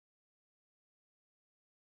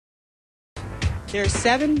There are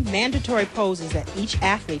 7 mandatory poses that each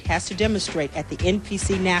athlete has to demonstrate at the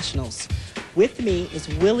NPC Nationals. With me is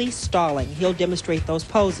Willie Stalling. He'll demonstrate those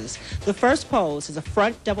poses. The first pose is a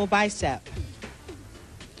front double bicep.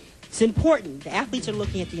 It's important. The athletes are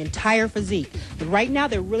looking at the entire physique. But right now,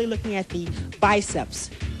 they're really looking at the biceps,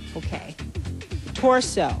 okay, the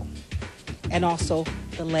torso, and also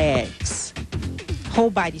the legs. Whole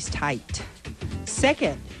body's tight.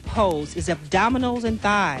 Second pose is abdominals and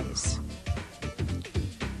thighs.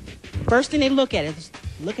 First thing they look at is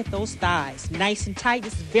look at those thighs, nice and tight.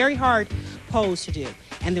 This is a very hard pose to do.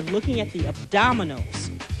 And they're looking at the abdominals.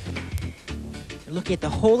 They're looking at the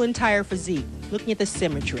whole entire physique, looking at the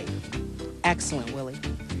symmetry. Excellent, Willie.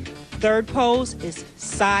 Third pose is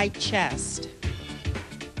side chest.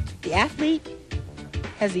 The athlete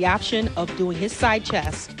has the option of doing his side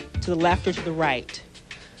chest to the left or to the right.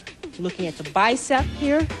 Looking at the bicep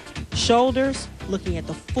here, shoulders, looking at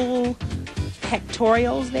the full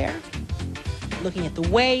pectorals there, looking at the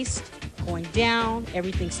waist, going down,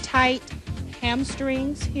 everything's tight,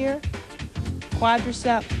 hamstrings here,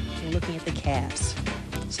 quadricep, and looking at the calves.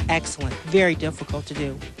 It's excellent, very difficult to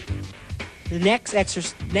do. The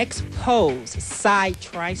next pose is side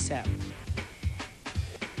tricep.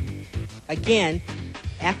 Again,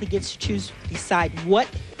 athlete gets to decide what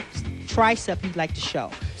tricep he'd like to show.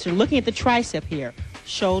 So looking at the tricep here,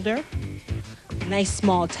 shoulder, nice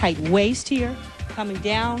small tight waist here, coming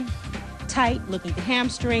down, tight, looking at the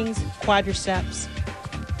hamstrings, quadriceps,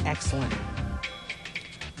 excellent.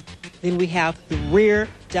 Then we have the rear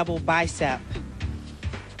double bicep.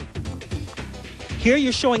 Here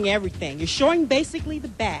you're showing everything. You're showing basically the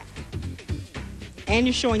back, and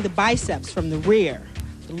you're showing the biceps from the rear,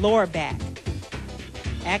 the lower back.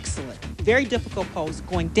 Excellent. Very difficult pose.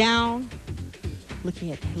 Going down,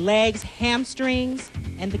 looking at legs, hamstrings,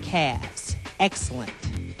 and the calves. Excellent.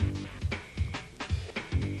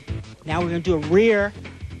 Now we're going to do a rear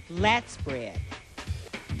lat spread.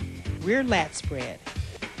 Rear lat spread.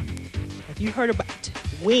 If you heard about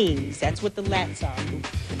wings, that's what the lats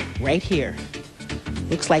are. Right here.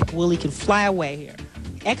 Looks like Willie can fly away here.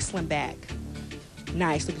 Excellent back.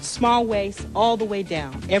 Nice. Look at the small waist all the way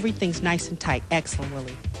down. Everything's nice and tight. Excellent,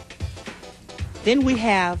 Willie. Then we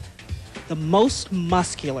have the most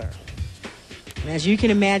muscular. And as you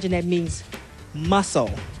can imagine, that means muscle.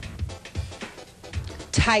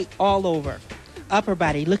 Tight all over. Upper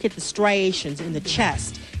body. Look at the striations in the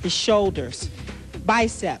chest, the shoulders,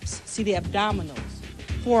 biceps. See the abdominals,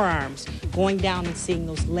 forearms, going down and seeing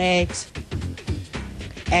those legs.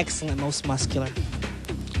 Excellent, most muscular.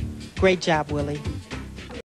 Great job, Willie.